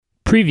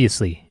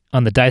Previously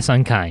on the Dice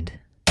Unkind.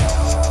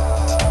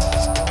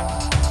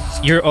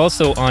 You're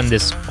also on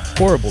this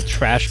horrible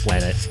trash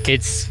planet.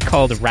 It's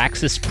called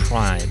Raxus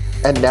Prime.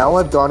 And now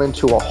I've gone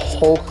into a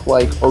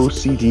Hulk-like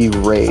OCD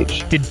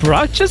rage. Did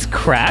Brock just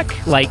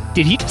crack? Like,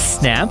 did he just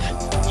snap?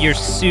 Your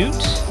suit,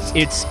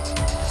 it's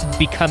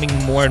becoming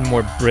more and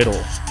more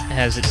brittle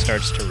as it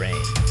starts to rain.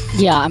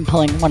 Yeah, I'm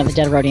pulling one of the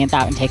dead Rodians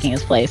out and taking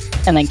his place,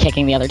 and then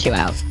kicking the other two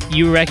out.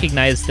 You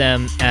recognize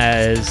them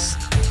as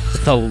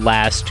the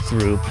last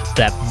group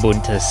that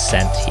Bunta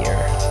sent here.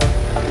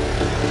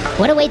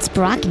 What awaits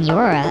Brock and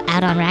Yora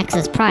out on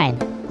Raxus Prime?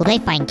 Will they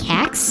find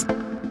Cax?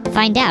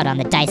 Find out on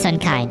the Dice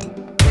Unkind.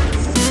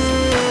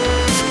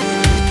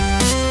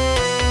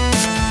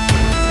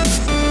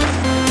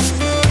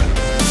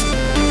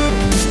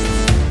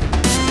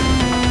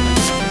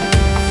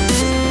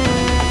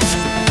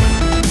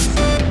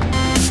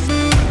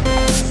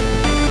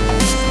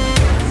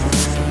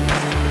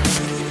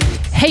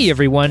 Hey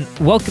everyone,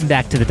 welcome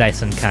back to the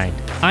Dice Unkind.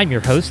 I'm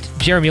your host,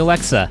 Jeremy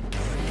Alexa.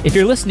 If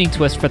you're listening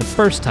to us for the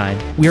first time,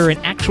 we are an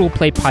actual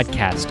play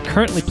podcast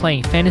currently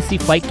playing Fantasy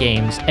Flight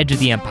Games' Edge of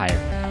the Empire.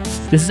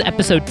 This is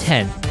episode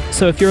 10,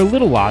 so if you're a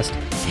little lost,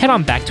 head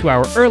on back to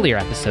our earlier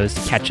episodes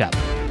to catch up.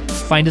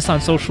 Find us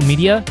on social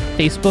media,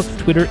 Facebook,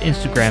 Twitter,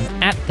 Instagram,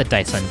 at the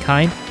Dice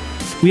Unkind.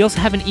 We also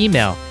have an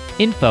email,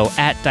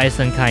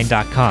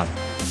 info@diceunkind.com.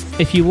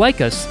 If you like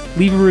us,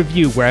 leave a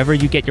review wherever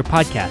you get your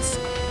podcasts.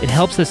 It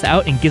helps us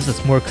out and gives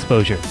us more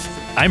exposure.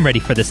 I'm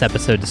ready for this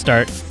episode to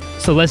start,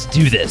 so let's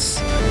do this.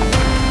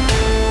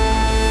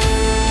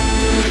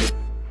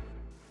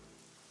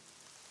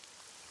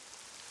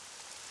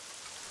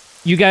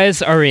 You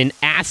guys are in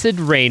acid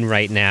rain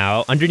right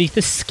now, underneath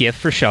the skiff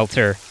for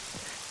shelter.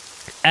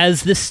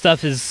 As this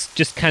stuff is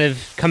just kind of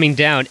coming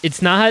down, it's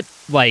not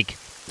like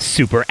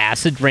super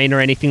acid rain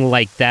or anything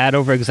like that,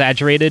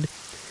 over-exaggerated,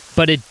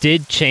 but it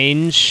did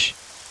change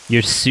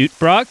your suit,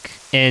 Brock,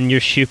 and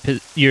your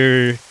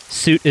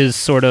suit is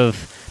sort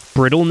of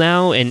brittle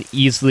now and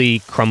easily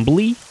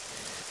crumbly.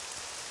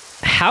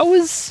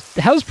 How's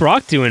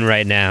Brock doing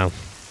right now?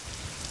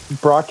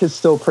 Brock is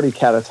still pretty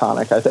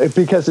catatonic, I think,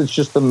 because it's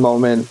just the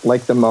moment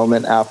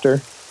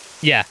after.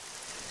 Yeah.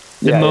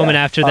 The moment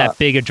after that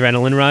big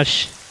adrenaline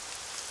rush.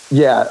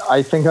 Yeah,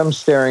 I think I'm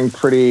staring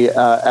pretty,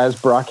 as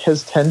Brock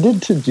has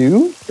tended to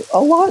do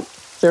a lot,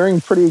 staring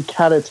pretty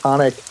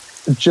catatonic,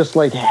 just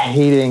like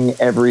hating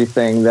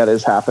everything that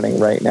is happening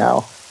right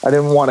now. I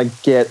didn't want to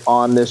get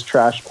on this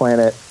trash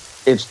planet.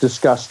 It's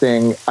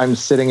disgusting. I'm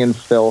sitting in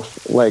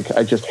filth. Like,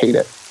 I just hate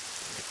it.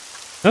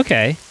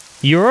 Okay.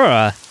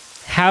 Yura,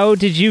 how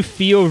did you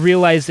feel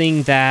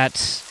realizing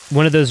that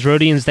one of those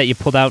Rodians that you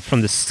pulled out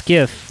from the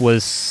skiff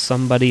was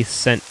somebody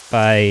sent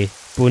by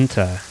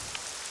Bunta?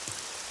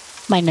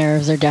 My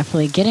nerves are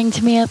definitely getting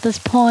to me at this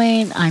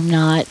point. I'm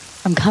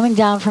coming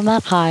down from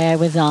that high I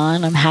was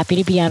on. I'm happy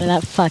to be out of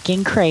that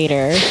fucking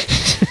crater.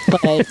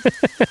 But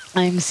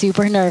I'm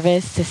super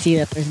nervous to see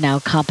that there's now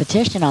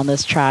competition on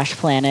this trash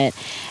planet,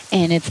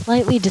 and it's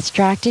slightly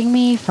distracting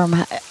me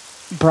from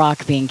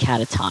Brock being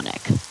catatonic.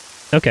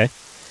 Okay.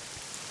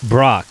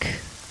 Brock,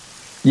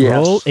 Yes.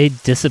 roll a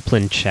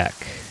discipline check.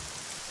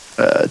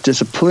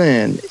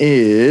 Discipline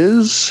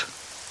is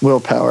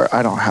willpower.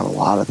 I don't have a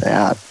lot of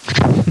that.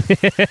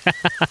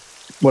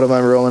 What am I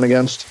rolling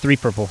against? 3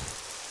 purple.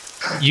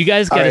 You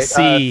guys gotta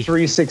see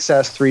 3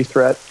 success, 3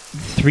 threat.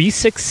 3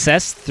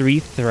 success, 3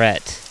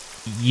 threat.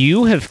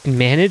 You have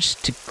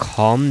managed to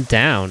calm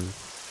down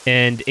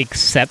and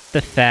accept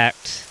the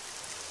fact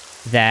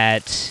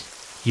that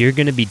you're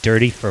going to be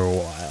dirty for a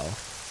while.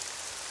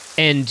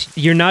 And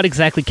you're not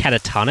exactly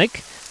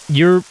catatonic.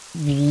 You're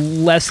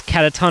less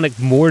catatonic,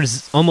 more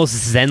almost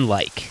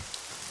zen-like.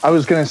 I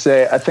was going to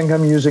say, I think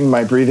I'm using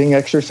my breathing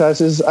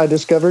exercises I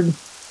discovered.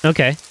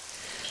 Okay.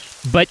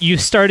 But you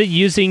started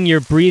using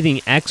your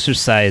breathing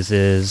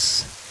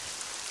exercises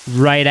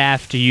right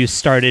after you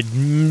started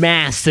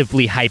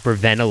massively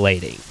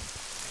hyperventilating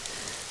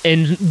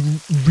and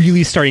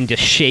really starting to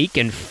shake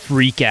and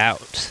freak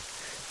out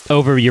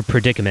over your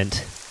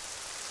predicament.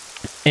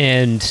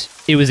 And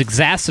it was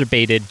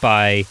exacerbated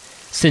by,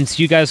 since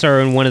you guys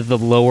are in one of the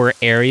lower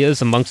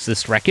areas amongst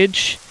this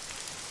wreckage,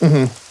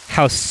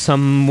 how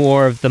some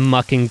more of the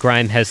muck and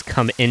grime has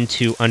come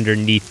into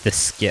underneath the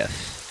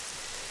skiff.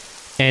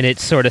 And it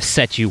sort of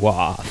set you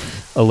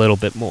off a little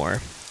bit more.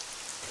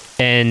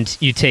 And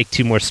you take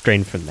 2 more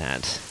strain from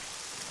that.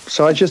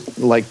 So I just,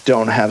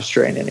 don't have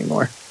strain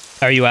anymore.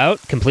 Are you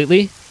out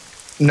completely?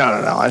 No.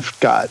 I've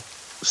got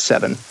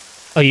 7.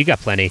 Oh, you got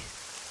plenty.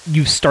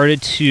 You've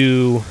started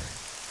to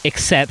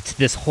accept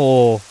this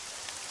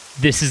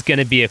is going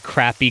to be a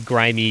crappy,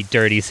 grimy,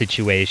 dirty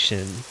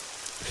situation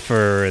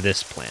for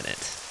this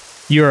planet.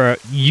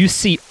 You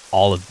see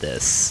all of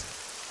this.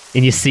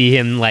 And you see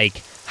him,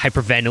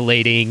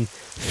 hyperventilating,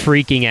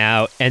 freaking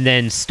out, and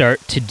then start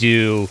to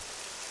do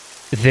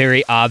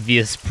very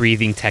obvious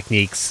breathing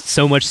techniques,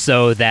 so much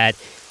so that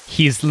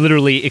he's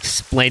literally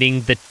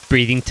explaining the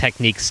breathing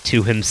techniques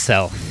to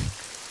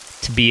himself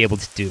to be able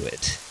to do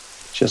it.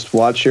 Just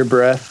watch your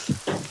breath.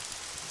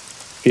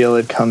 Feel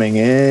it coming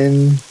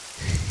in.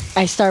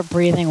 I start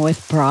breathing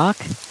with Brock,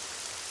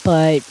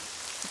 but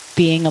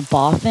being a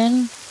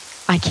boffin,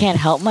 I can't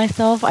help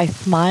myself. I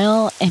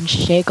smile and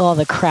shake all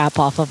the crap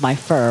off of my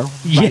fur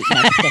right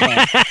next to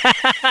him.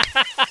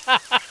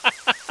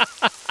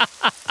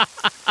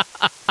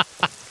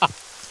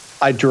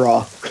 I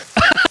draw.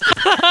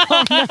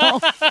 Oh, no.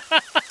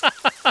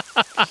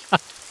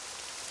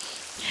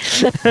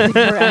 That's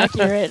super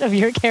accurate of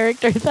your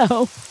character,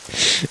 though.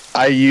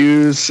 I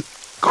use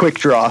quick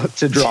draw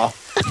to draw.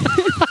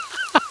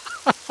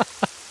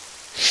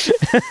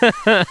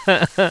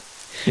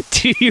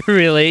 Do you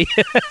really?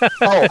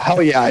 Oh,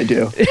 hell yeah, I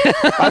do.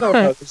 I don't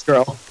know this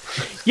girl.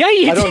 Yeah,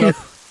 you I don't do. know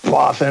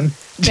Boffin.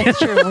 That's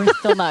true. We're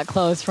still not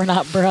close. We're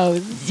not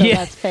bros, so Yeah.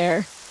 that's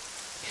fair.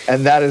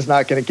 And that is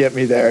not going to get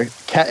me there.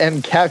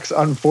 And Cax,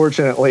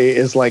 unfortunately,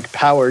 is like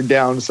powered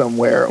down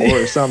somewhere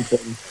or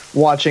something,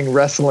 watching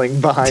wrestling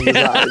behind his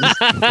eyes.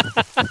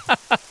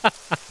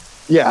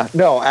 Yeah,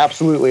 no,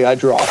 absolutely, I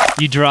draw.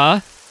 You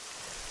draw?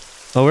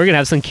 Well, we're going to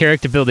have some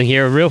character building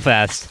here real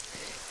fast.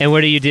 And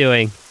what are you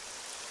doing?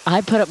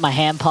 I put up my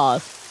hand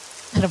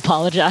paws and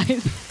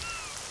apologize.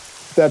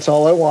 That's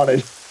all I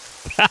wanted.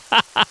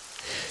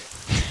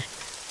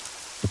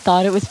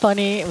 Thought it was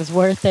funny. It was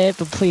worth it,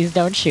 but please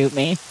don't shoot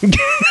me.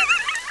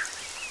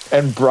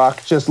 And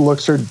Brock just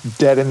looks her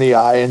dead in the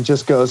eye and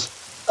just goes,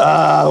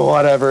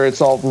 whatever,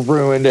 it's all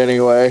ruined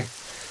anyway.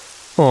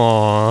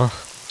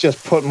 Aww.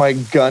 Just put my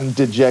gun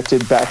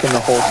dejected back in the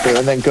holster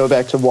and then go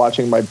back to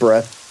watching my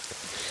breath.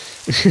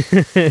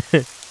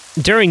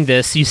 During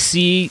this,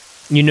 you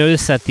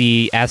notice that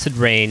the acid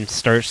rain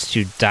starts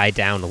to die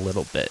down a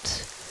little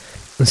bit.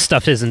 The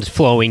stuff isn't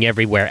flowing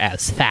everywhere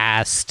as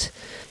fast.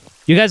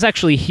 You guys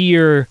actually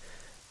hear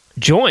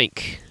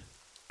Joink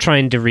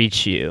trying to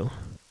reach you.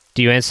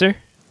 Do you answer?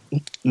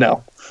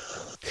 No.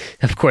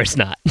 Of course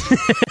not.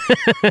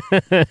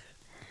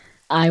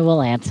 I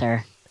will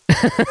answer.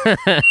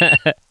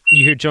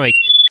 You hear Joink.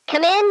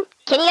 Come in?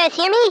 Can you guys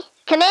hear me?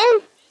 Come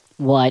in?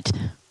 What?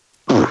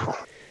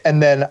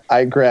 And then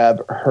I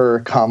grab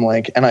her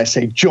comlink and I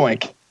say,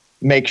 Joink,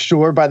 make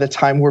sure by the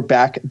time we're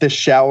back, the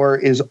shower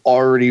is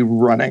already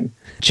running.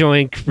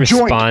 Joink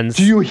responds. Joink,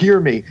 do you hear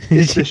me?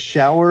 Is the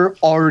shower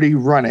already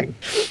running?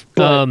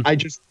 But I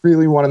just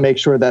really want to make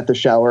sure that the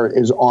shower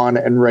is on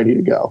and ready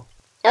to go.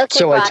 Okay,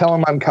 So Brock. I tell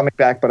him I'm coming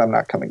back, but I'm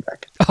not coming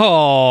back.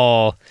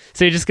 Oh,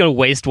 so you're just going to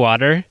waste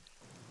water?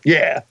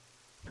 Yeah,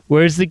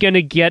 Where's he going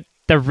to get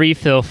the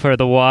refill for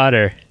the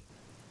water?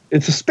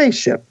 it's a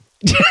spaceship.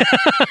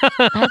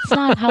 That's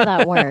not how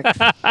that works.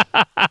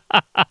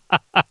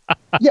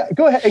 Yeah,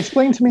 go ahead.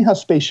 Explain to me how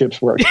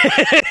spaceships work.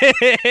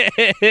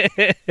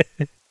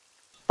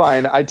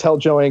 Fine. I tell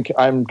Joink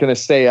I'm going to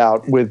stay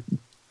out with,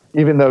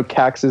 even though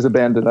Cax has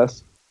abandoned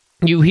us.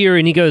 You hear,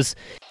 and he goes,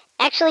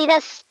 Actually,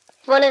 that's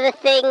one of the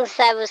things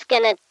I was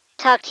gonna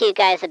talk to you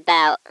guys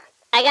about.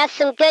 I got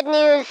some good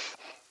news,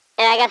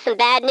 and I got some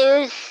bad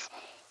news,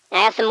 and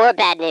I got some more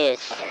bad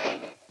news.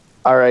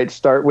 All right,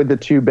 start with the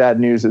two bad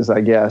newses,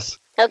 I guess.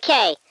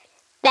 Okay,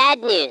 bad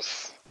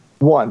news.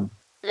 1,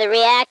 The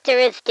reactor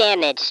is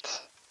damaged,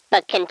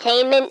 but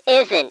containment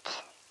isn't.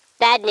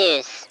 Bad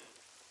news.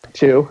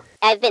 2,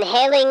 I've been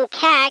hailing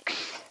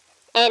Cax,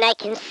 and I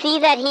can see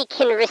that he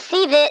can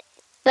receive it,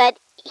 but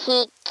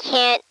he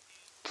can't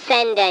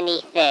send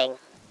anything.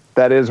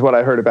 that is what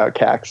I heard about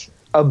Cax.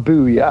 A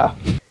booyah.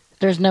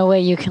 There's no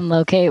way you can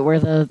locate where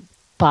the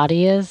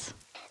body is?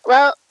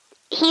 Well,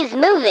 he's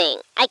moving.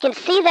 I can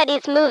see that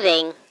he's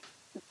moving,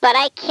 but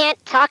I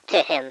can't talk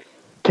to him.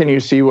 Can you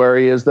see where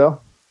he is, though?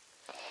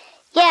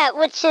 Yeah,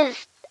 which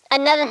is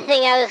another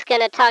thing I was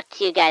going to talk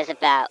to you guys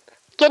about.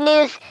 Good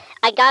news,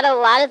 I got a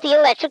lot of the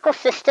electrical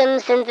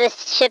systems in the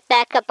ship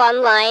back up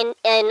online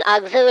in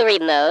auxiliary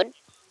mode,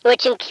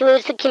 which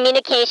includes the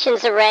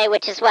communications array,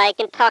 which is why I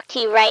can talk to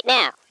you right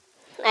now.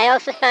 I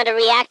also found a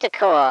reactor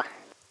core,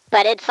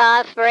 but it's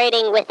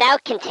operating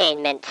without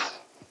containment.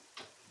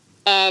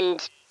 And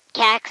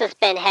Cax has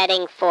been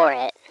heading for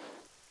it.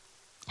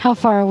 How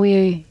far are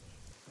we?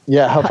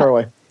 Yeah, how far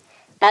away?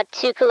 About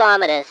 2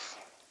 kilometers.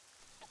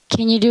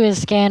 Can you do a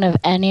scan of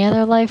any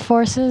other life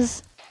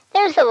forces?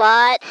 There's a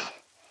lot.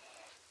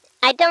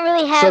 I don't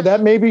really have... So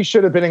that maybe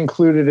should have been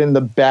included in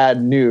the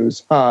bad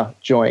news, huh,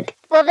 Joink?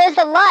 Well, there's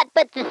a lot,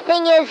 but the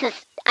thing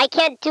is I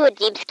can't do a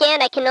deep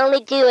scan. I can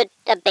only do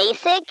a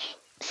basic.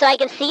 So I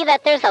can see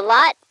that there's a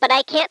lot, but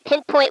I can't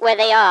pinpoint where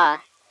they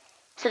are.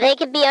 So they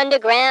could be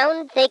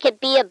underground. They could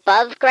be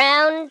above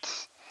ground.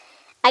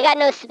 I got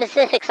no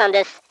specifics on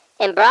this.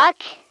 And Brock,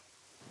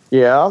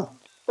 Yeah?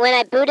 when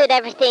I booted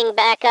everything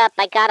back up,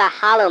 I got a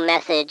hollow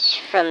message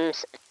from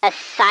a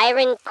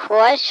siren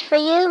course for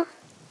you.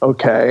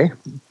 Okay.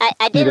 I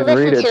didn't didn't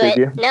read listen it, to did it.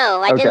 you?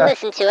 No, I Okay. didn't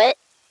listen to it.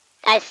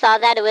 I saw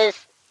that it was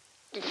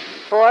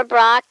for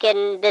Brock,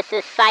 and this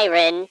is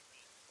Siren,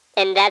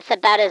 and that's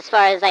about as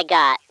far as I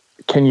got.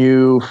 Can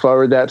you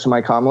forward that to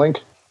my comlink?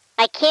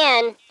 I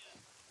can.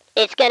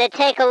 It's going to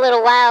take a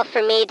little while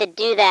for me to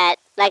do that.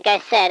 Like I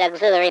said,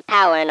 auxiliary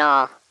power and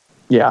all.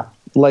 Yeah,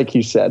 like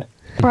you said.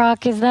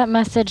 Brock, is that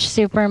message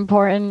super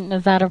important?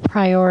 Is that a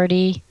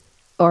priority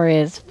or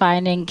is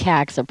finding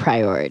Cax a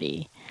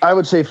priority? I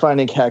would say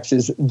finding Cax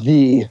is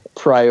the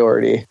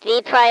priority.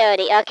 The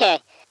priority, okay.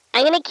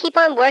 I'm gonna keep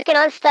on working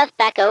on stuff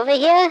back over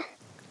here.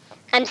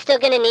 I'm still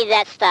gonna need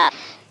that stuff.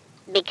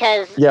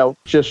 Because... Yeah,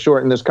 just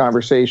shorten this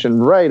conversation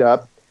right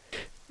up.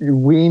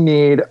 We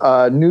need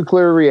a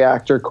nuclear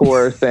reactor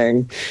core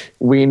thing.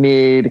 We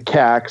need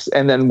Cax,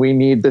 and then we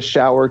need the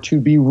shower to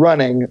be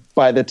running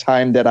by the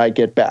time that I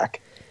get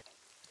back.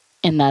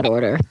 In that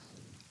order.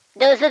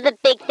 Those are the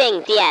big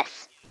things,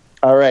 yes.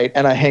 All right,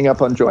 and I hang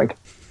up on Joink.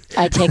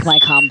 I take my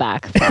comm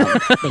back from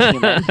the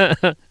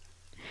human.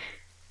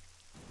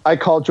 I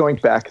call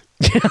Joink back.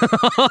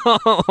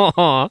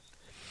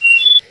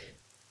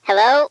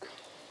 Hello?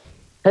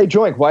 Hey,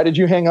 Joink, why did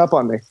you hang up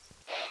on me?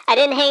 I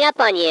didn't hang up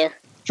on you.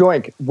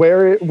 Joink,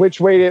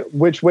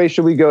 which way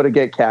should we go to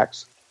get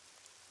Cax?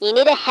 You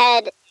need to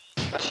head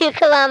 2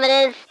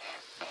 kilometers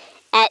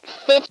at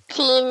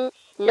 15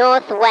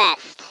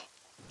 northwest.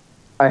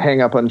 I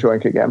hang up on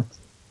Joink again.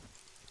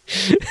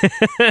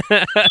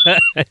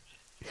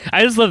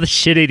 I just love the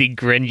shit-eating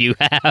grin you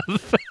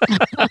have.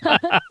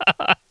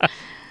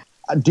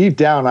 Deep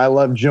down, I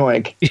love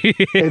Joink.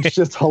 It's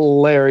just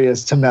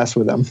hilarious to mess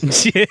with him.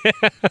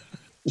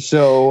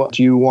 So,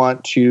 do you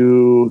want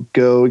to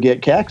go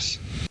get Cax?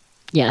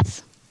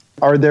 Yes.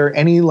 Are there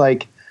any,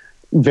 like,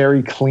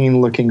 very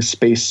clean-looking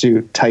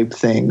spacesuit type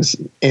things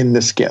in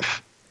the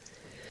skiff?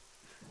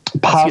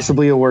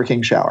 Possibly a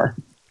working shower.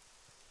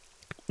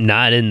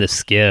 Not in the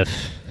skiff.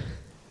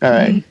 All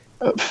right.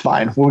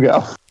 Fine, we'll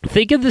go.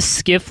 Think of the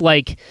skiff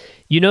like,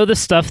 you know, the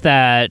stuff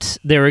that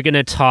they were going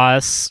to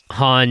toss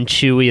Han,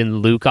 Chewie,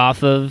 and Luke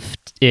off of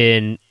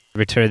in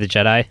Return of the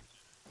Jedi?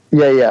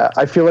 Yeah.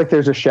 I feel like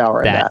there's a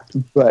shower in that,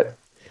 but...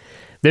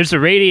 There's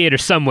a radiator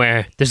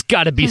somewhere. There's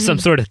got to be some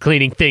sort of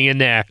cleaning thing in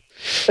there.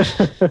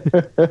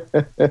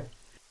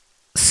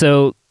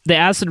 So the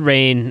acid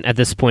rain at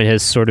this point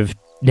has sort of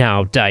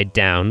now died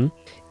down,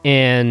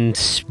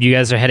 and you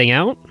guys are heading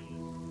out?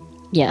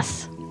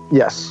 Yes.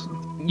 Yes.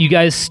 You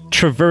guys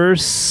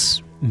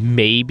traverse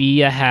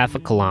maybe a half a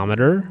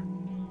kilometer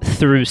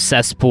through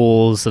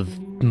cesspools of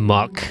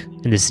muck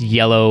and this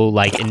yellow,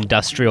 like,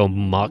 industrial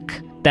muck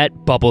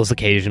that bubbles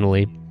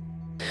occasionally.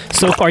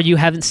 So far, you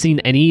haven't seen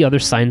any other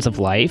signs of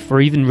life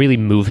or even really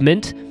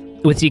movement,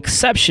 with the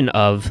exception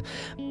of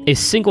a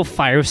single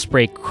fire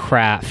spray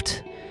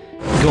craft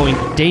going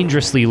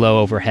dangerously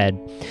low overhead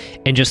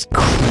and just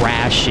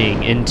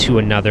crashing into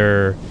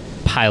another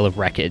pile of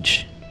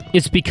wreckage.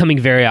 It's becoming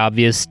very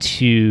obvious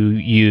to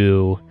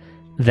you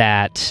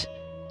that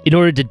in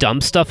order to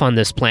dump stuff on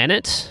this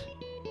planet,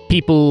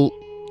 people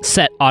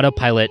set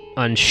autopilot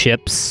on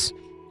ships,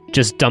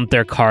 just dump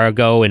their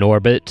cargo in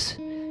orbit,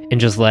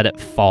 and just let it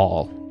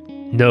fall.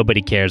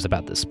 Nobody cares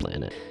about this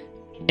planet.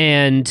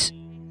 And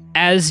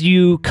as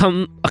you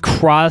come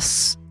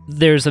across,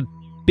 there's a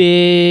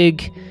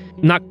big,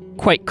 not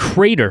quite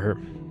crater,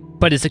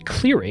 but it's a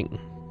clearing.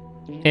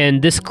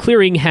 And this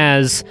clearing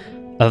has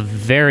a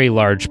very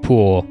large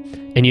pool,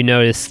 and you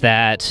notice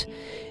that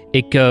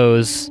it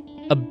goes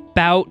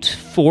about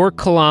 4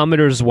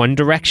 kilometers one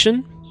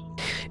direction,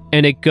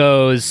 and it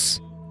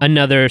goes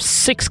another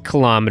 6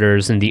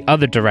 kilometers in the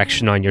other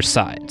direction on your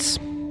sides.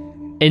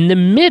 In the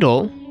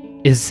middle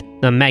is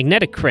a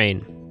magnetic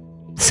crane.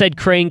 Said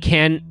crane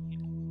can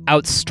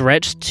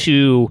outstretch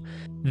to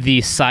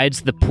the sides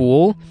of the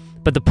pool,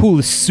 but the pool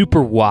is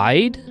super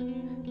wide,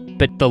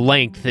 but the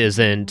length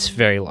isn't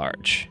very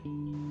large.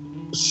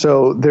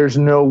 So there's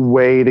no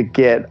way to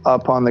get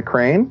up on the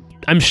crane?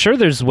 I'm sure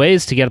there's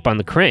ways to get up on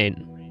the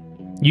crane.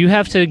 You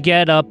have to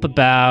get up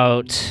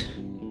about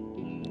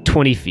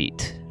 20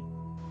 feet.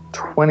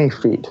 20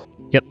 feet?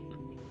 Yep.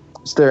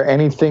 Is there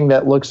anything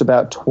that looks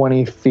about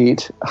 20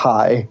 feet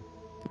high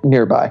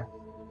nearby?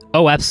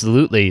 Oh,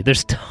 absolutely.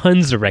 There's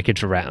tons of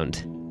wreckage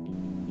around.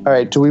 All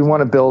right, do we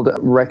want to build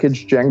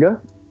wreckage Jenga?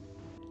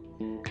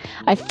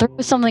 I threw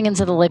something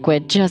into the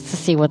liquid just to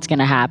see what's going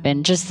to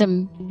happen, just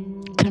to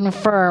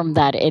confirm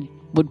that it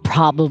would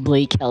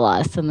probably kill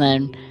us. And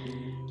then,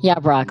 yeah,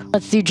 Brock,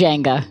 let's do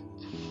Jenga.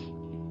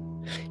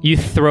 You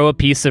throw a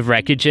piece of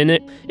wreckage in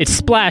it. It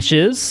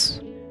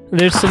splashes.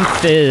 There's some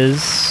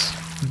fizz,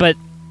 but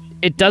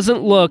it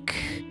doesn't look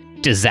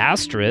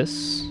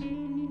disastrous.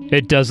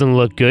 It doesn't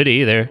look good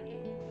either.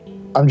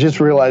 I'm just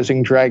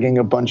realizing dragging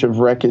a bunch of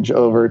wreckage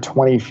over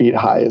 20 feet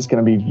high is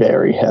going to be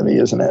very heavy,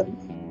 isn't it?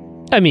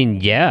 I mean,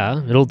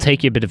 yeah, it'll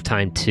take you a bit of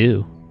time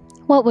too.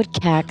 What would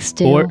Cax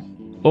do?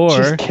 Or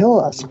just kill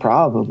us,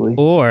 probably.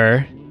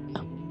 Or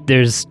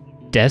there's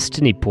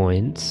destiny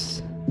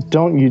points.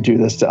 Don't you do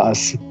this to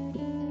us.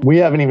 We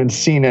haven't even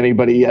seen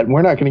anybody yet.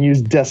 We're not going to use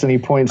destiny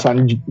points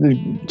on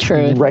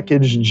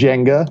wreckage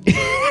Jenga.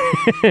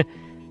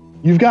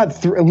 You've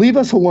got leave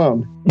us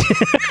alone.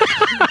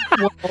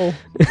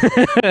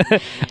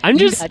 I'm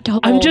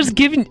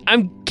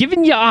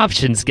giving you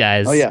options,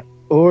 guys. Oh yeah.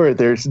 Or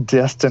there's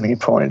destiny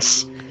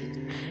points.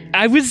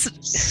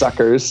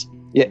 Suckers.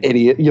 You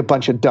idiot. You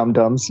bunch of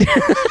dum-dums.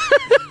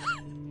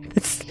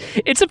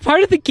 It's a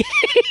part of the game.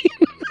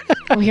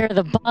 We are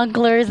the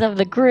bunglers of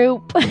the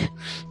group.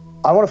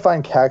 I want to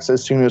find Cax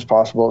as soon as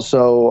possible.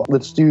 So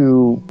let's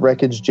do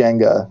Wreckage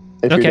Jenga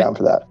if you're down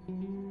for that.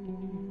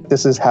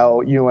 This is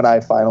how you and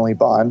I finally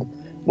bond,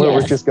 where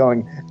we're just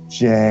going,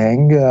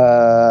 Jenga,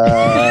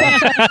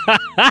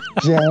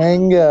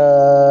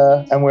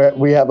 Jenga. And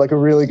we have like a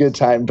really good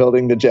time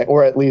building the Jenga,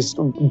 or at least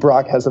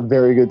Brock has a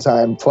very good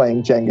time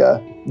playing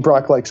Jenga.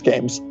 Brock likes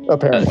games,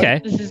 apparently.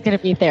 Okay. This is going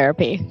to be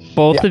therapy.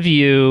 Both of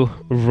you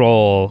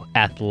roll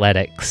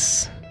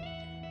athletics.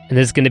 And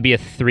this is going to be a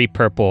 3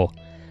 purple.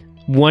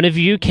 One of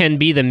you can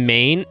be the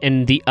main,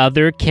 and the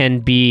other can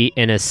be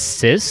an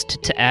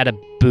assist to add a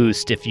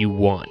boost if you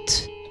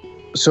want.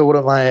 So what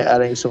am I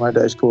adding to my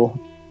dice pool?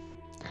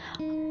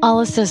 I'll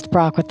assist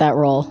Brock with that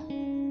roll.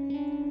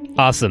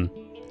 Awesome.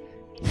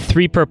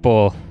 3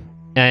 purple,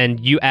 and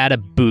you add a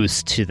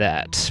boost to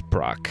that,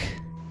 Brock.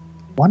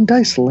 1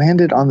 dice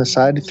landed on the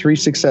side, 3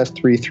 success,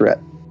 3 threat.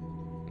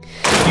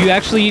 You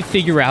actually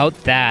figure out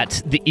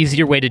that the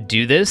easier way to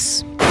do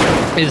this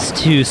is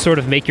to sort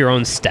of make your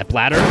own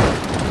stepladder.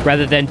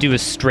 Rather than do a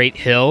straight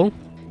hill,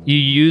 you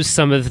use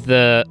some of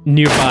the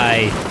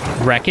nearby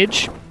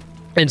wreckage,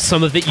 and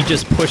some of it you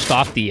just pushed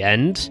off the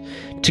end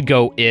to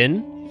go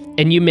in,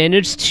 and you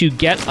managed to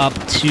get up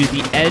to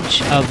the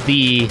edge of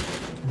the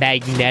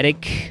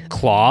magnetic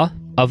claw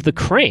of the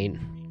crane.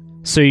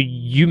 So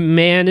you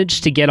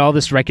managed to get all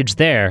this wreckage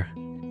there,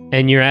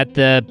 and you're at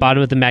the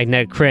bottom of the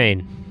magnetic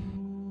crane.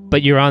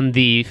 But you're on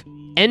the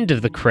end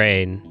of the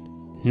crane,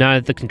 not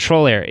at the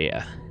control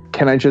area.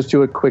 Can I just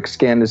do a quick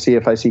scan to see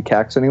if I see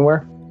Cax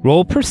anywhere?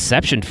 Roll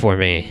perception for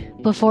me.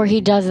 Before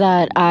he does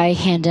that, I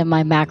hand him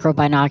my macro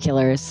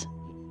binoculars.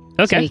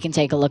 Okay. So he can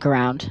take a look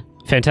around.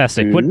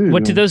 Fantastic.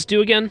 What do those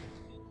do again?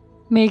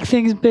 Make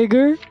things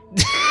bigger.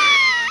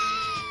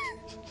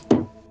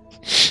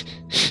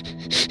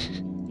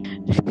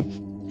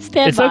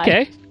 Stand It's by.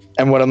 okay.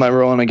 And what am I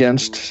rolling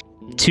against?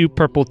 2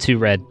 purple, 2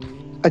 red.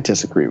 I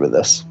disagree with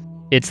this.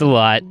 It's a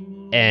lot,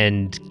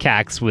 and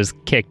Cax was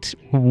kicked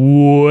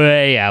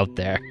way out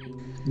there.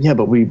 Yeah,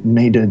 but we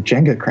made a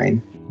Jenga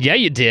crane. Yeah,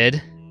 you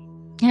did.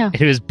 Yeah.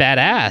 It was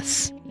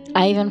badass.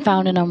 I even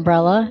found an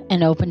umbrella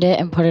and opened it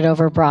and put it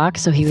over Brock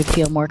so he would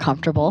feel more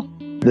comfortable.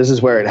 This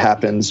is where it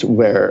happens,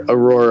 where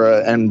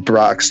Aurora and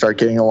Brock start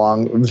getting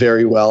along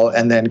very well,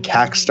 and then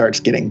Cax starts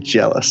getting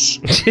jealous.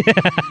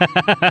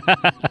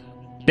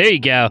 There you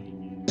go.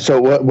 So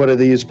what do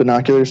these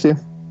binoculars do?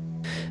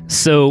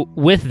 So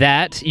with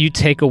that, you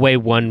take away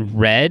 1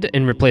 red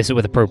and replace it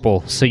with a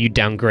purple, so you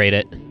downgrade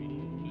it.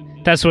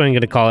 That's what I'm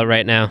going to call it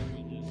right now.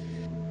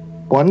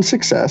 1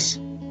 success,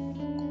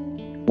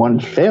 1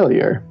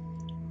 failure,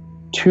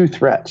 2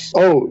 threats.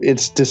 Oh,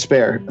 it's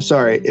despair.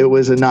 Sorry, it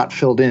was a not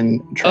filled in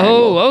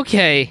triangle. Oh,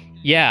 okay.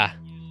 Yeah.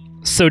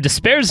 So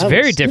despair's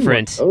very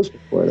different. Those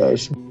before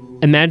those.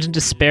 Imagine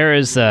despair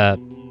is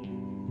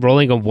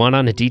rolling a 1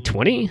 on a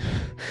d20.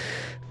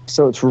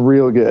 So it's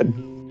real good.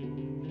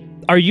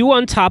 Are you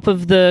on top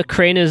of the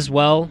crane as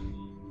well,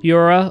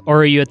 Yura,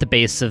 or are you at the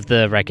base of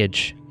the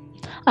wreckage?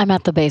 I'm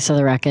at the base of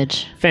the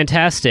wreckage.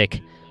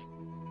 Fantastic.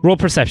 Roll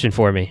perception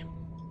for me.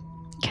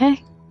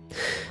 Okay.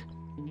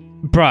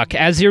 Brock,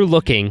 as you're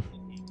looking,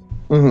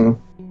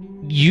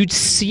 you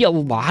see a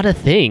lot of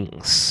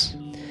things.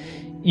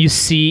 You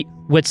see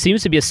what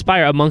seems to be a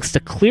spire amongst a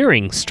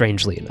clearing,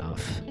 strangely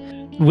enough.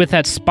 With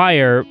that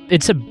spire,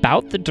 it's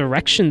about the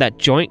direction that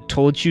Joint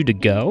told you to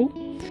go.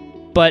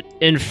 But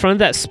in front of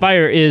that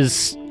spire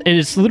is, and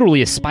it's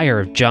literally a spire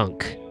of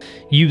junk,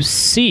 you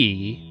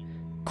see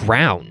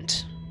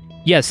ground.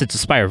 Yes, it's a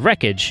spire of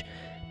wreckage,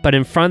 but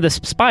in front of this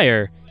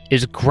spire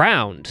is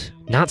ground,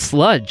 not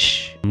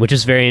sludge, which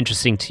is very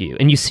interesting to you.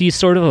 And you see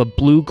sort of a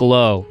blue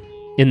glow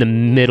in the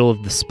middle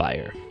of the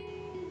spire.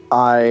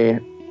 I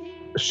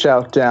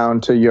shout down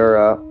to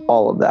Yura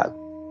all of that.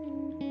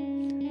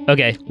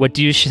 Okay, what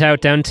do you shout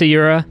down to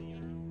Yura?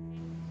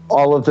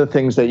 All of the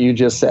things that you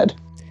just said.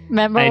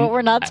 Remember what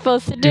we're not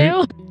supposed to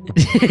do?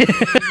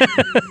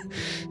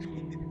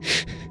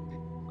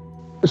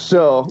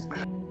 So,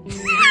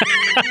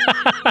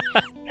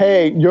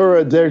 hey,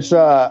 Yura, there's,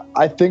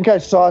 I think I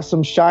saw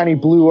some shiny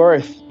blue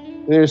earth.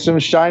 There's some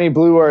shiny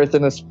blue earth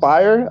in a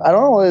spire. I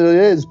don't know what it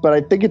is, but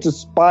I think it's a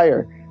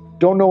spire.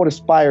 Don't know what a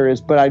spire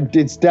is, but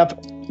it's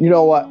you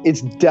know what?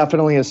 It's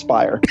definitely a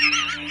spire.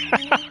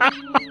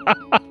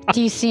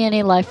 Do you see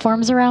any life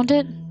forms around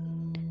it?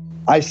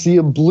 I see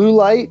a blue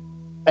light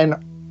and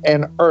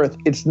Earth.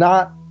 It's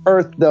not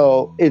Earth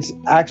though. It's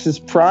Axis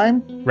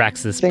Prime.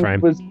 Raxus Think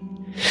Prime.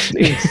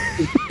 It's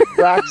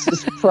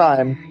Raxus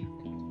Prime,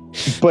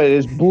 but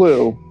it's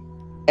blue,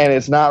 and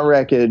it's not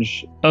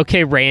wreckage.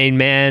 Okay, Rain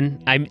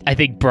Man. I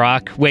think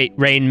Brock. Wait,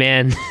 Rain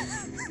Man.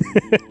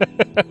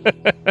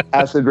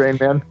 Acid Rain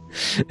Man.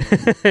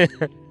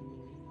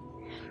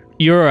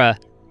 Yura,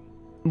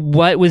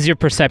 what was your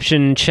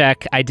perception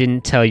check? I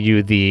didn't tell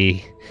you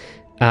the...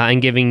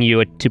 I'm giving you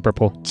a 2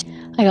 purple.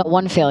 I got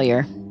 1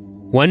 failure.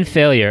 1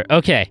 failure.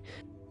 Okay.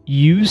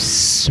 You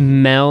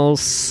smell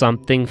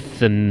something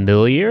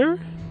familiar,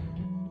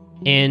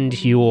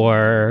 and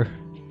your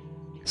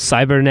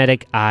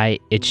cybernetic eye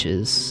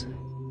itches.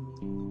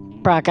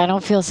 Brock, I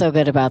don't feel so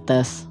good about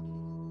this.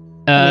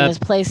 I mean,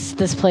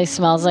 this place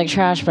smells like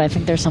trash, but I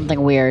think there's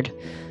something weird.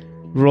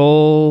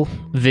 Roll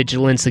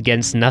vigilance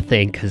against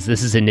nothing, because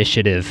this is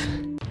initiative.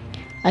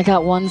 I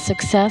got 1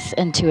 success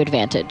and 2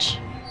 advantage.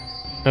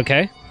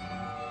 Okay.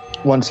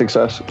 1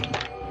 success.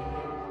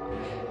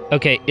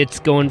 Okay, it's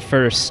going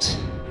first.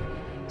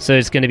 So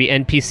it's going to be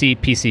NPC,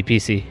 PC,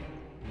 PC.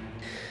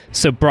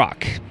 So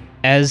Brock,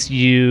 as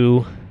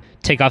you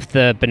take off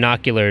the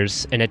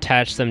binoculars and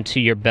attach them to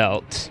your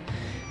belt,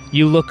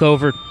 you look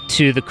over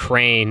to the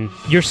crane.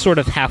 You're sort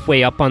of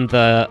halfway up on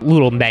the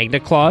little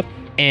magnet claw,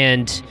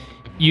 and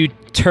you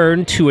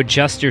turn to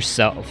adjust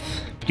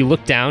yourself. You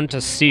look down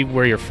to see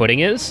where your footing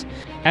is.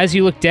 As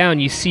you look down,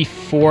 you see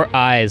 4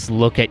 eyes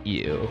look at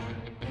you.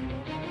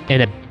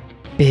 And a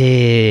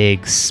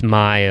big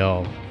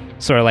smile.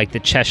 Sort of like the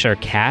Cheshire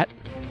Cat.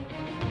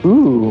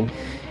 Ooh.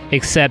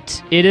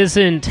 Except it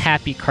isn't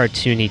happy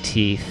cartoony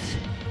teeth.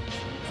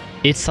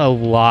 It's a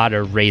lot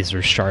of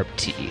razor sharp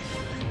teeth.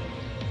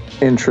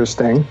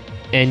 Interesting.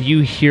 And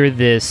you hear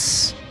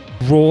this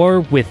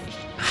roar with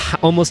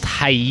almost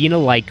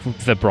hyena-like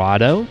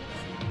vibrato.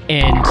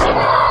 And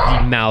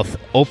the mouth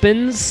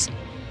opens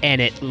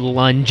and it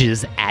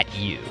lunges at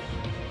you.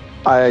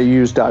 I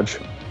use dodge.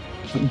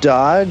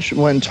 Dodge,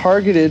 when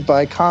targeted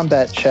by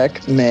combat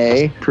check,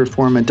 may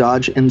perform a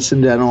dodge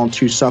incidental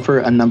to suffer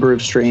a number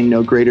of strain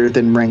no greater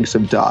than ranks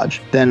of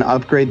dodge. Then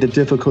upgrade the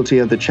difficulty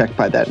of the check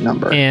by that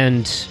number.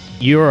 And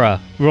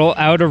Yura, roll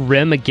out a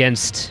rim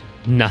against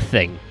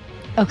nothing.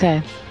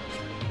 Okay.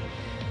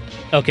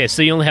 Okay,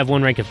 so you only have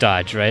 1 rank of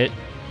dodge, right?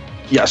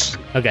 Yes.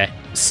 Okay,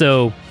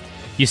 so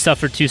you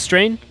suffer 2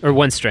 strain or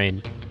 1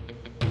 strain?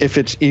 If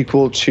it's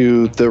equal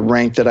to the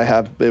rank that I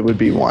have, it would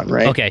be 1,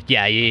 right? Okay,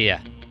 yeah.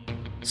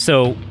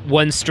 So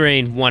 1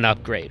 strain, 1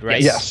 upgrade,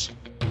 right? Yes.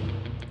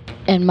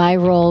 And my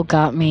roll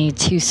got me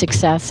 2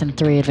 success and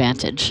 3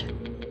 advantage.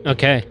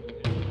 Okay.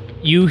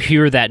 You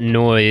hear that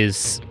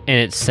noise, and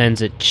it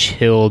sends a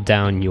chill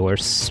down your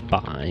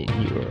spine,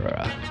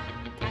 Yura.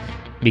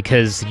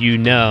 Because you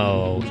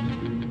know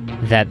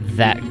that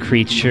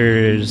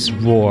creature's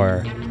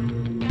roar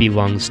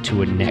belongs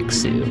to a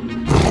Nexu.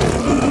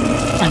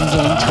 I'm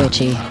getting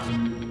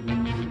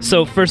twitchy.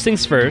 So first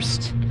things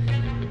first,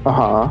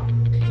 Uh-huh.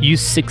 you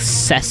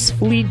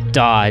successfully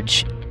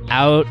dodge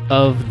out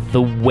of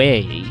the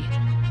way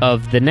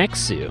of the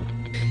Nexu.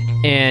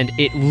 And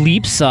it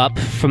leaps up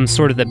from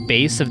sort of the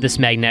base of this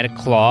magnetic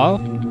claw,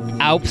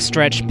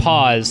 outstretched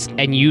paws,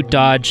 and you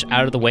dodge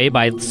out of the way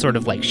by sort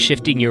of like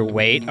shifting your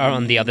weight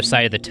on the other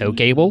side of the tow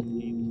cable.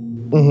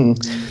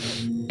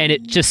 Mm-hmm. And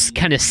it just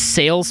kind of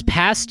sails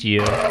past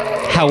you.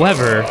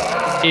 However,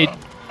 it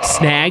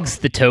snags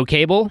the tow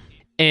cable,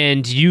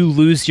 and you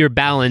lose your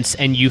balance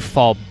and you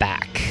fall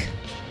back.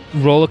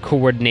 Roll a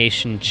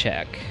coordination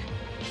check.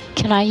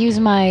 Can I use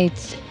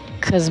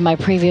because my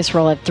previous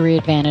roll had 3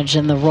 advantage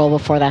and the roll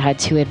before that had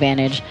 2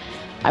 advantage.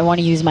 I want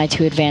to use my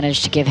 2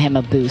 advantage to give him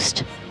a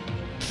boost.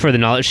 For the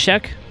knowledge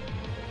check?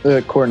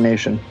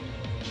 Coordination.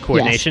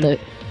 Coordination? Yes,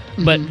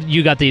 But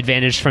you got the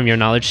advantage from your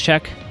knowledge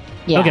check?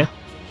 Yeah. Okay.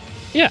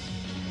 Yeah.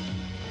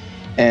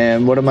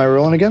 And what am I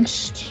rolling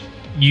against?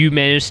 You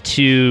managed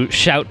to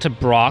shout to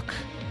Brock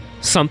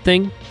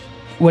something.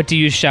 What do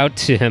you shout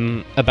to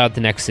him about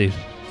the Nexu?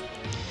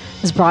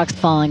 As Brock's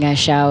falling, I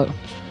shout,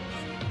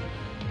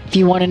 if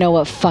you want to know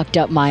what fucked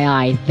up my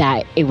eye,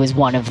 that it was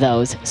one of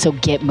those. So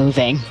get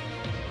moving.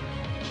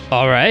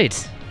 All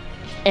right.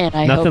 And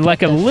I Nothing hope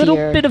like a that the little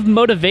fear- bit of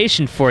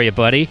motivation for you,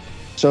 buddy.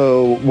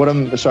 So what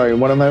am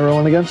I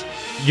rolling against?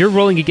 You're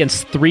rolling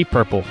against 3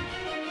 purple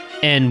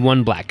and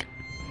 1 black.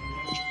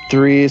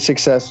 3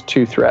 success,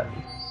 2 threat.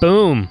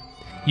 Boom.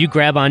 You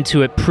grab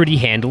onto it pretty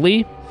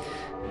handily.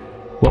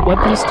 What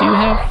weapons do you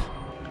have?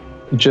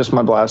 Just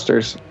my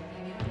blasters.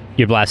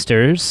 Your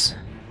blasters.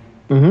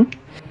 Mm-hmm.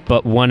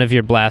 But one of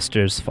your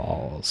blasters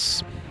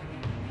falls.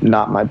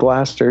 Not my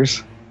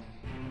blasters.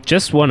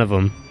 Just one of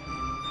them.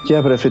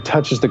 Yeah, but if it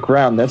touches the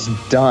ground, that's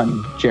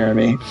done,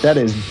 Jeremy. That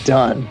is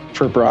done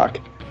for Brock.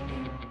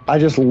 I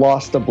just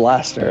lost a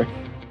blaster.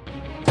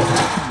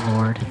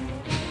 Lord.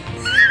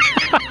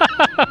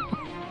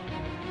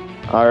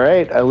 All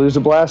right, I lose a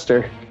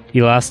blaster.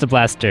 You lost a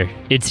blaster.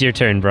 It's your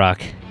turn,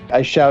 Brock.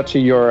 I shout to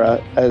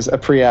Yura as a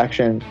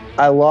pre-action.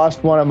 I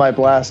lost one of my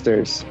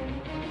blasters.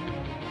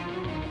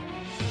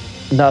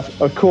 Nothing.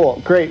 Oh,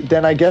 cool. Great.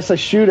 Then I guess I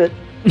shoot it.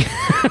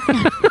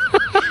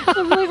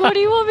 I'm like, what do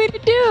you want me to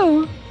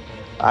do?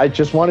 I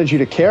just wanted you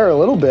to care a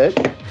little bit.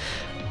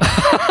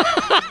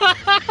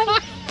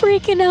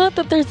 Freaking out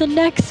that there's a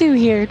Nexu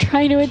here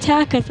trying to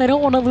attack us. I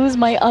don't want to lose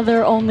my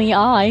other only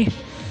eye.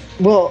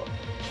 Well,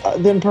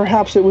 then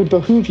perhaps it would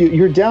behoove you.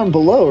 You're down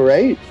below,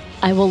 right?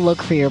 I will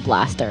look for your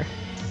blaster.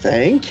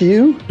 Thank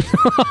you.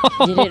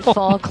 Did it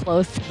fall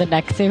close to the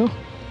Nexu?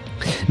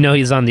 No,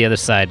 he's on the other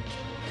side.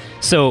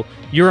 So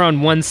you're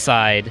on one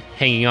side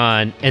hanging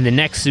on, and the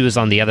Nexu is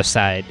on the other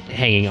side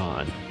hanging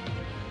on.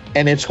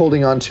 And it's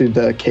holding on to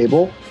the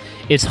cable?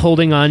 It's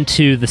holding on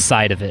to the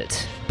side of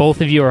it. Both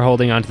of you are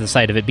holding on to the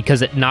side of it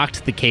because it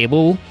knocked the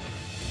cable,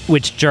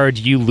 which jarred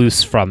you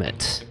loose from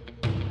it.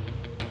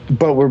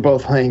 But we're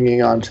both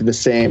hanging on to the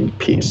same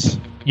piece.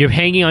 You're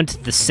hanging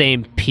onto the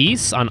same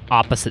piece on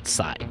opposite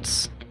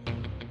sides.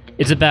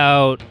 It's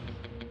about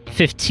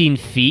 15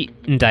 feet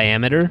in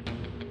diameter.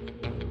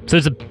 So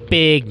it's a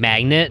big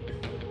magnet.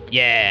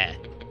 Yeah.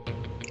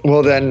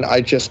 Well, then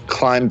I just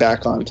climb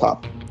back on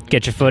top.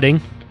 Get your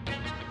footing.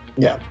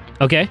 Yeah.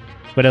 Okay.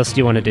 What else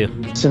do you want to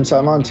do? Since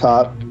I'm on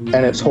top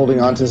and it's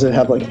holding on, does it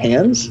have like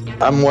hands?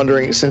 I'm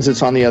wondering, since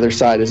it's on the other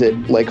side, is it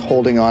like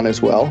holding on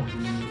as well?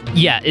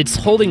 Yeah, it's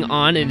holding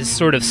on and is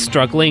sort of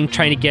struggling,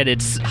 trying to get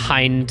its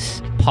hind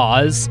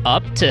paws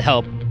up to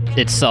help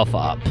itself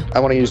up. I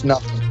want to use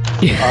nothing.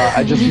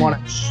 I just want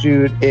to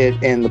shoot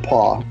it in the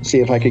paw,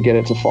 see if I could get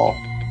it to fall.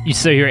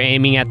 So you're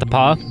aiming at the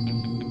paw?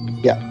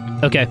 Yeah.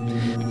 Okay.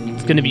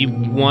 It's going to be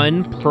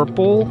 1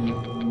 purple,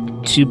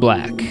 2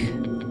 black.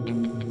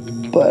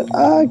 But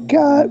I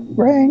got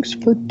ranks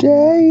for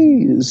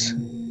days.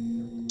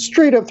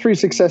 Straight up 3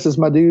 successes,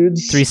 my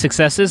dudes. 3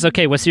 successes?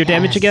 Okay, what's your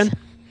damage again?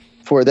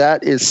 For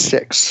that is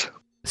 6.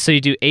 So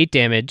you do 8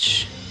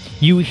 damage.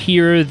 You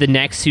hear the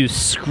Nexu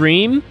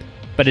scream,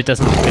 but it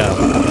doesn't go.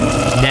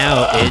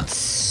 Now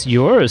it's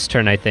yours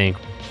turn, I think.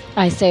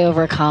 I say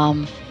over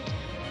calm.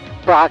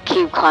 Brock,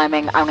 keep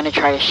climbing. I'm going to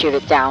try to shoot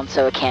it down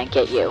so it can't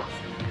get you.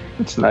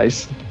 It's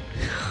nice.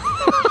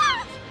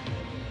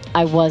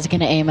 I was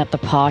going to aim at the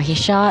paw he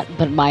shot,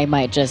 but I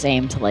might just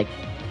aim to, like,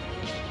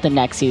 the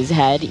Nexu's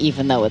head,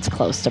 even though it's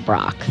close to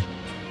Brock.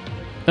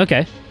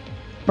 Okay.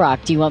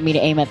 Brock, do you want me to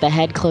aim at the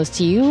head close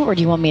to you, or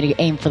do you want me to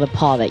aim for the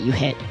paw that you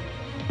hit?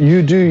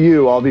 You do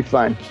you, I'll be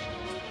fine.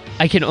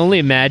 I can only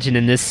imagine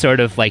in this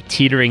sort of, like,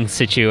 teetering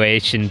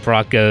situation,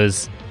 Brock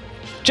goes,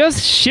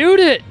 just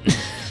shoot it!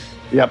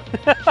 Yep.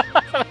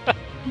 I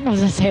was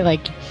going to say,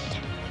 like,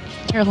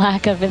 your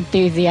lack of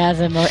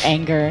enthusiasm or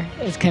anger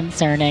is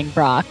concerning,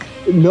 Brock.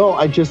 No,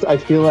 I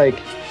feel like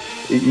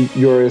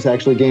yours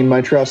actually gained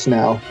my trust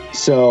now.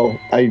 So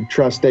I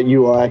trust that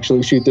you will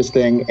actually shoot this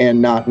thing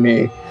and not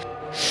me.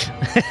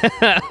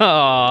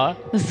 Aww.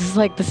 This is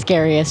like the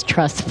scariest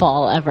trust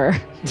fall ever.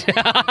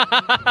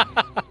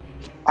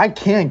 I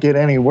can't get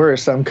any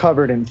worse. I'm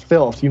covered in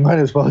filth. You might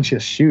as well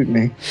just shoot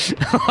me.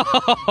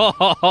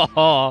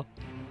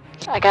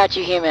 I got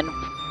you, human.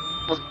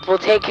 We'll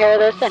take care of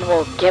this and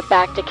we'll get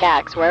back to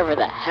Cax, wherever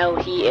the hell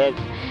he is.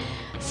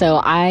 So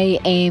I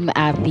aim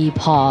at the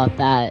paw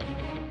that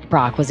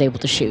Brock was able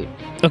to shoot.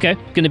 Okay,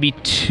 gonna be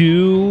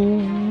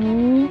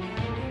 2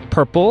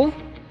 purple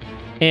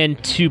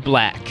and 2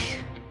 black.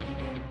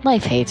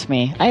 Life hates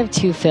me. I have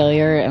 2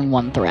 failure and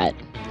 1 threat.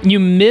 You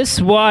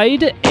miss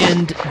wide,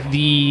 and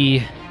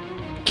the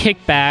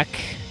kickback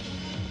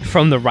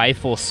from the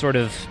rifle sort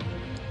of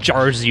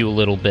jars you a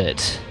little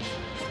bit,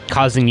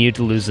 causing you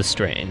to lose a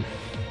strain.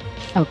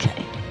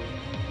 Okay.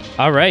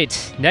 All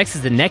right, next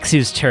is the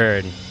Nexu's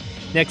turn.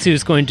 Nexu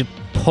is going to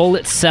pull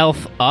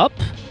itself up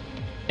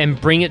and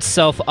bring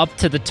itself up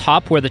to the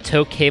top where the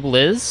tow cable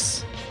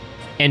is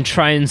and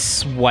try and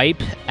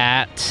swipe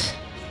at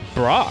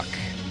Brock.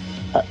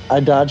 I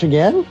dodge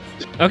again?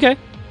 Okay.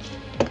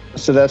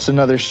 So that's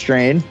another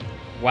strain.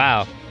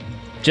 Wow.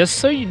 Just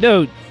so you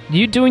know,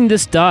 you doing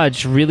this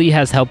dodge really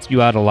has helped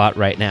you out a lot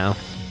right now.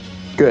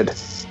 Good.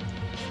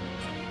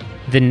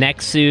 The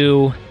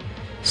Nexu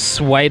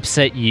swipes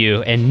at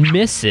you and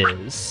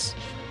misses.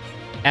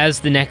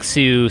 As the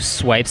Nexu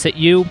swipes at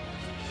you,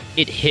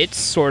 it hits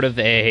sort of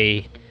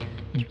a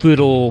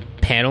little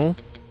panel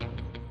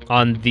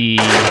on the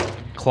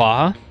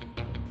claw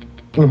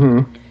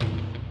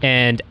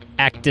and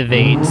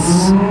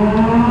activates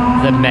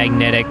the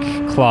magnetic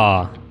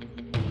claw,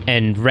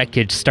 and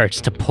wreckage starts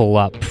to pull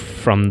up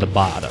from the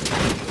bottom.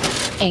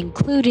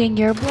 Including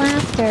your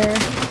blaster.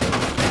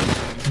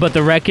 But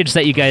the wreckage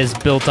that you guys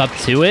built up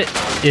to it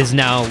is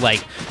now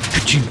like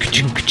ka-ching,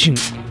 ka-ching, ka-ching,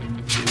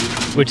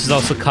 which is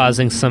also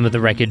causing some of the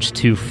wreckage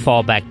to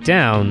fall back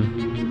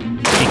down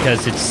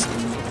because it's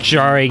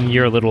jarring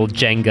your little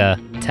Jenga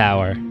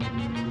tower.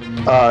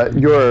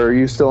 Are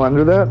you still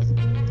under that?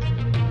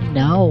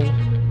 No,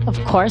 of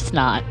course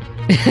not.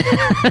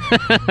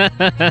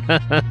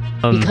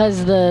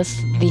 Because the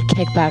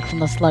kickback from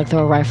the slug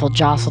thrower rifle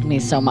jostled me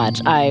so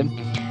much, I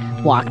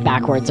walked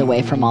backwards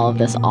away from all of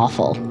this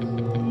awful.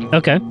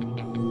 Okay.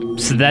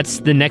 So that's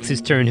the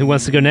Nexu's turn. Who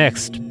wants to go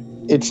next?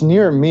 It's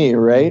near me,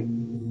 right?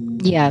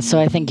 Yeah, so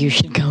I think you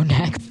should go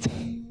next.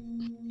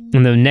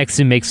 And the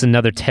Nexu makes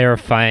another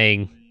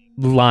terrifying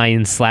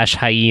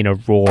lion/hyena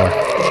roar.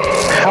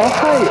 How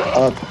high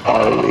up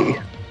are we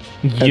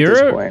at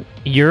this point?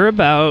 You're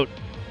about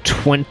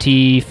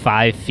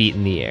 25 feet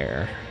in the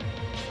air.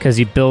 Because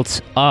you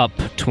built up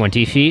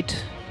 20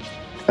 feet.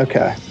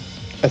 Okay.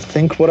 I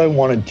think what I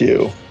want to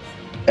do,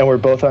 and we're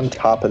both on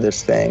top of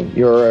this thing,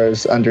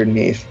 yours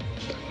underneath,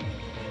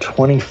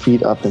 20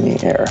 feet up in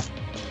the air.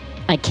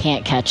 I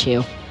can't catch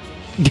you.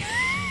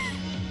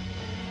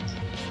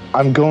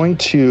 I'm going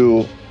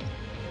to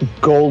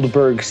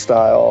Goldberg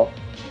style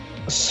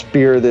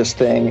spear this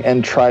thing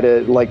and try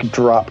to like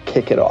drop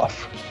kick it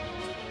off.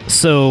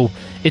 So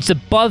it's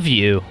above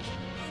you.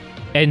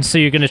 And so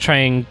you're going to try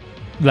and,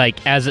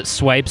 like, as it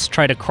swipes,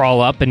 try to crawl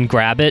up and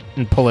grab it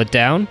and pull it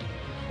down?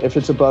 if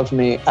it's above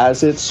me,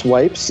 as it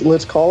swipes,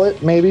 let's call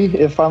it, maybe,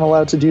 if I'm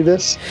allowed to do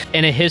this.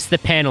 And it hits the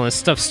panel and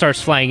stuff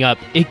starts flying up.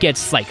 It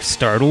gets like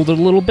startled a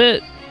little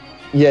bit.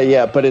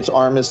 Yeah, but its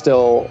arm is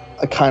still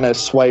kind of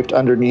swiped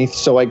underneath,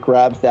 so I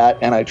grab that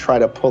and I try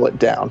to pull it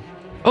down.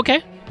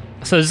 Okay.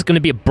 So this is going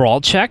to be a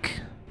brawl check.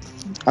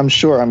 I'm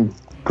sure I'm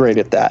great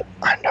at that.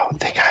 I don't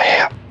think I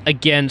am.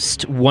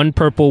 Against 1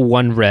 purple,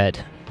 1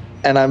 red.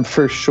 And I'm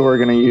for sure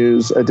going to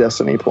use a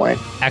destiny point.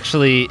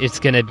 Actually, it's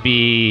going to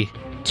be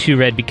 2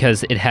 red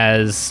because it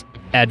has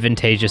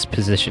advantageous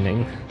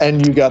positioning.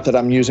 And you got that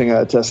I'm using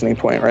a destiny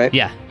point, right?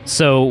 Yeah.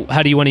 So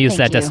how do you want to use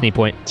that destiny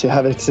point? To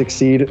have it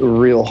succeed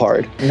real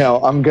hard. No,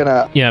 I'm going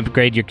to... You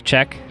upgrade your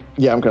check?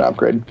 Yeah, I'm going to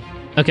upgrade.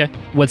 Okay.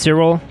 What's your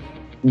roll?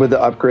 With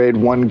the upgrade,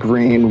 1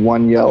 green,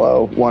 1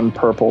 yellow, 1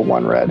 purple,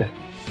 1 red.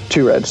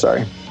 2 red,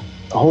 sorry.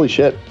 Holy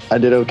shit. I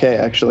did okay,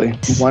 actually.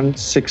 1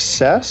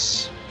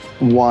 success,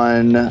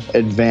 1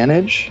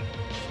 advantage,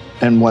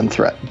 and 1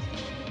 threat.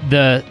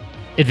 The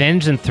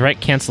advantage and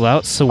threat cancel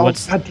out, so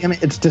what's... God damn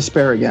it, it's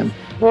despair again.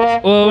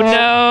 Oh,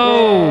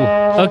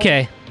 no!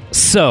 Okay,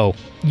 so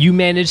you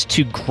manage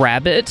to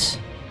grab it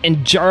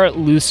and jar it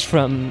loose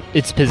from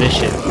its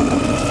position.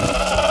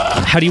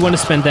 How do you want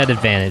to spend that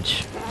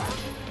advantage?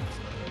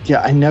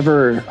 Yeah, I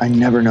never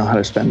know how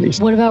to spend these.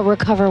 What about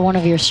recover 1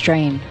 of your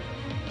strain?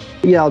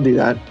 Yeah, I'll do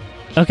that.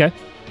 Okay.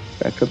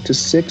 Back up to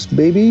 6,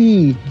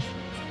 baby.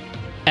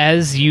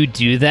 As you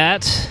do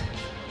that,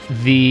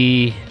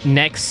 the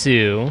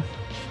Nexu...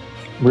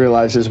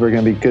 realizes we're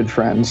going to be good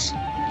friends.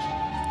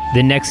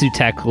 The Nexu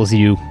tackles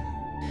you.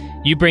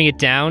 You bring it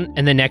down,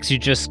 and the Nexu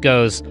just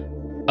goes,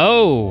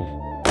 oh,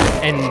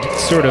 and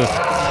sort of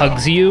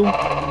hugs you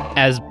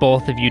as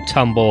both of you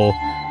tumble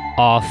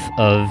off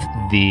of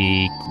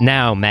the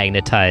now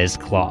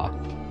magnetized claw.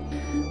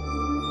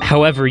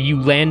 However,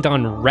 you land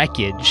on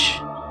wreckage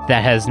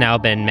that has now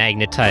been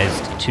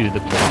magnetized to the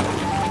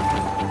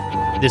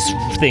claw. This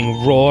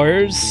thing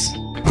roars,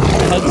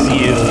 hugs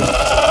you,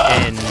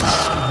 and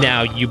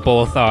now you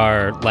both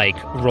are, like,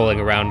 rolling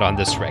around on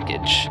this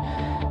wreckage.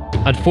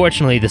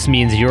 Unfortunately, this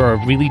means Yura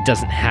really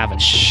doesn't have a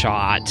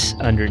shot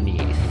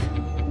underneath.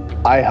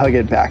 I hug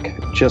it back,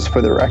 just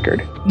for the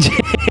record.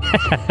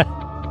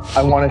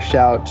 I want to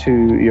shout to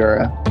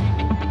Yura,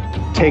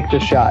 take the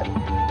shot.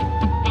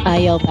 I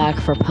yell back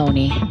for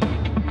Pony.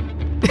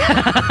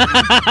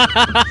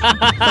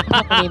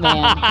 Pony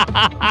man.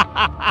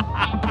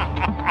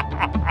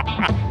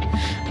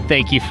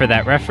 Thank you for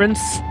that reference.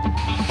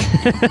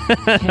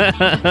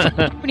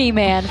 Pony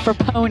man for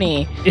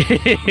Pony.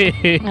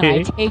 And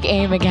I take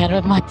aim again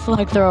with my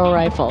slug thrower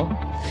rifle.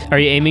 Are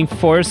you aiming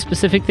for a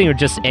specific thing or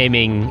just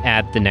aiming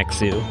at the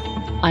Nexu?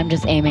 I'm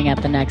just aiming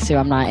at the Nexu.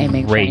 I'm not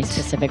aiming for any Great.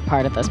 specific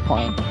part at this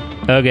point.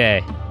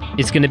 Okay.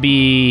 It's going to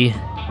be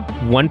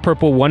 1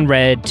 purple, 1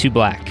 red, 2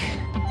 black.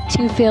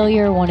 2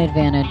 failure, 1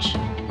 advantage.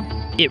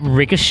 It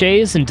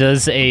ricochets and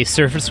does a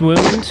surface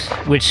wound,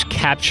 which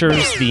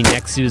captures the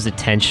Nexu's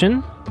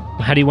attention.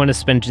 How do you want to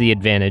spend the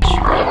advantage?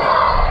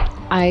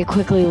 I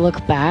quickly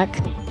look back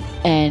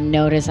and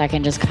notice I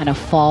can just kind of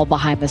fall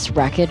behind this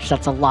wreckage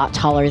that's a lot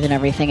taller than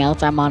everything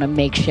else. I'm on a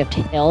makeshift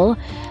hill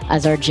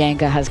as our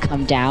Jenga has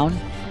come down.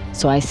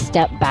 So I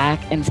step back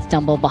and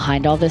stumble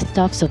behind all this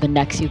stuff so the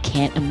Nexu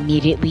can't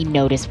immediately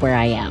notice where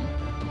I am.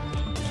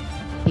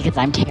 Because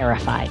I'm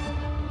terrified.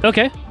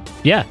 Okay.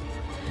 Yeah.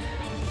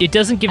 It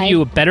doesn't give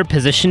you a better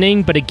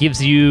positioning, but it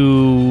gives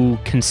you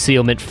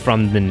concealment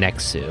from the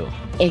Nexu.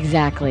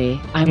 Exactly.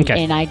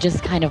 And I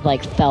just kind of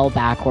like fell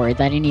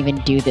backwards. I didn't even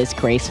do this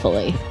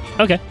gracefully.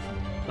 Okay.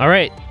 All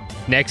right.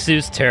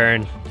 Nexu's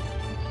turn.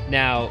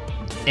 Now,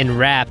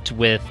 enwrapped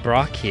with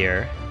Brock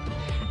here.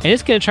 And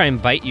it's going to try and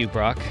bite you,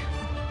 Brock.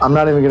 I'm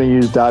not even going to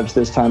use dodge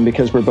this time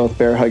because we're both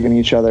bear hugging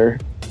each other,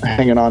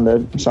 hanging on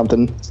to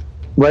something.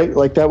 Right?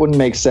 Like, that wouldn't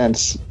make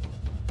sense.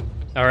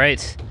 All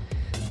right.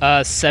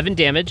 7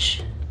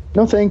 damage.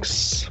 No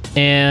thanks.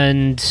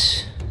 And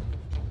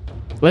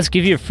let's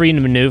give you a free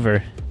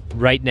maneuver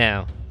right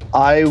now.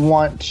 I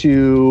want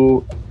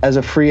to, as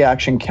a free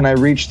action, can I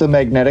reach the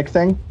magnetic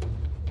thing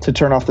to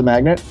turn off the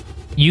magnet?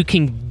 You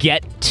can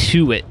get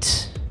to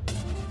it.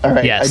 All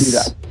right, yes. I do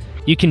that.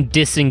 You can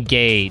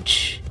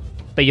disengage,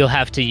 but you'll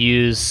have to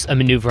use a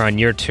maneuver on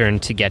your turn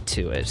to get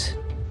to it.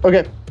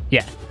 Okay.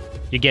 Yeah.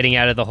 You're getting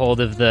out of the hold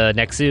of the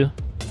Nexu?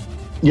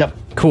 Yep.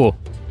 Cool.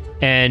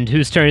 And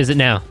whose turn is it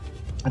now?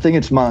 I think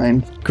it's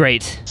mine.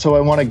 Great. So I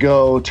want to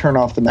go turn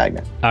off the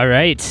magnet. All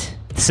right.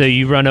 So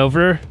you run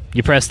over,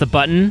 you press the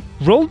button.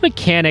 Roll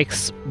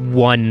mechanics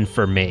 1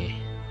 for me.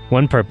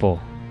 1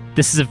 purple.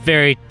 This is a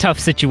very tough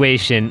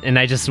situation, and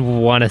I just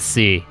want to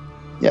see.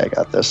 Yeah, I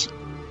got this.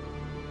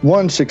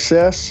 1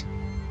 success,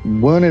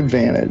 1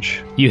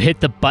 advantage. You hit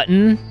the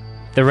button,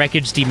 the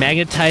wreckage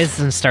demagnetizes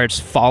and starts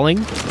falling.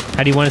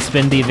 How do you want to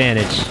spend the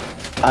advantage?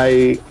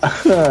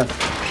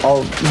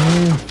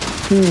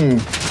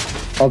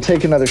 I'll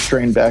take another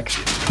strain back.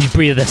 You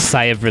breathe a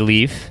sigh of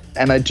relief.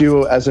 And I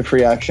do, as a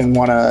free action,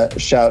 want to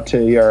shout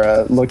to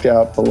Yura, look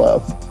out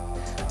below.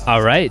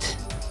 All right.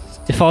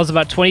 It falls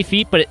about 20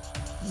 feet, but it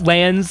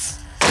lands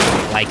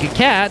like a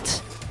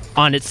cat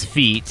on its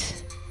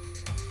feet.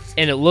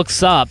 and it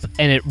looks up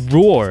and it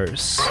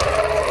roars.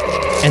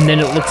 And then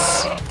it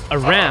looks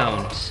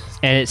around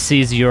and it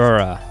sees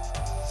Yura.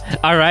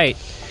 All right.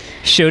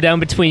 Showdown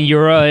between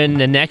Yura and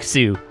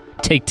Nenexu.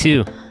 Take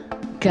 2.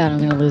 God, I'm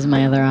gonna lose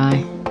my other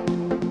eye.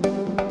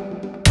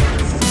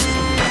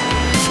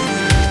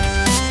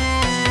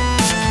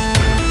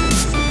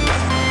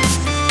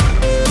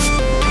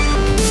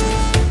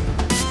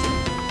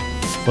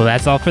 Well,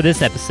 that's all for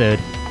this episode.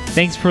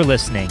 Thanks for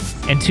listening,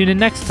 and tune in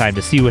next time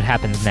to see what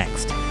happens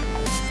next.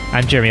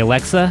 I'm Jeremy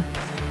Alexa,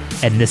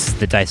 and this is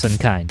The Dice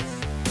Unkind.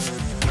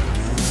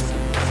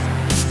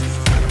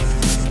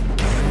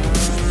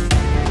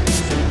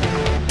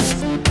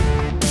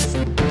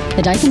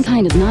 The Dice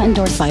Unkind is not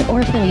endorsed by or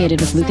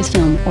affiliated with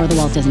Lucasfilm or the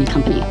Walt Disney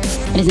Company.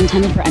 It is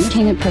intended for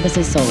entertainment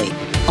purposes solely.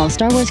 All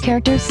Star Wars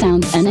characters,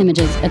 sounds, and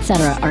images,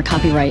 etc. are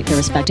copyright their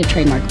respective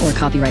trademark or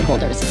copyright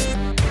holders.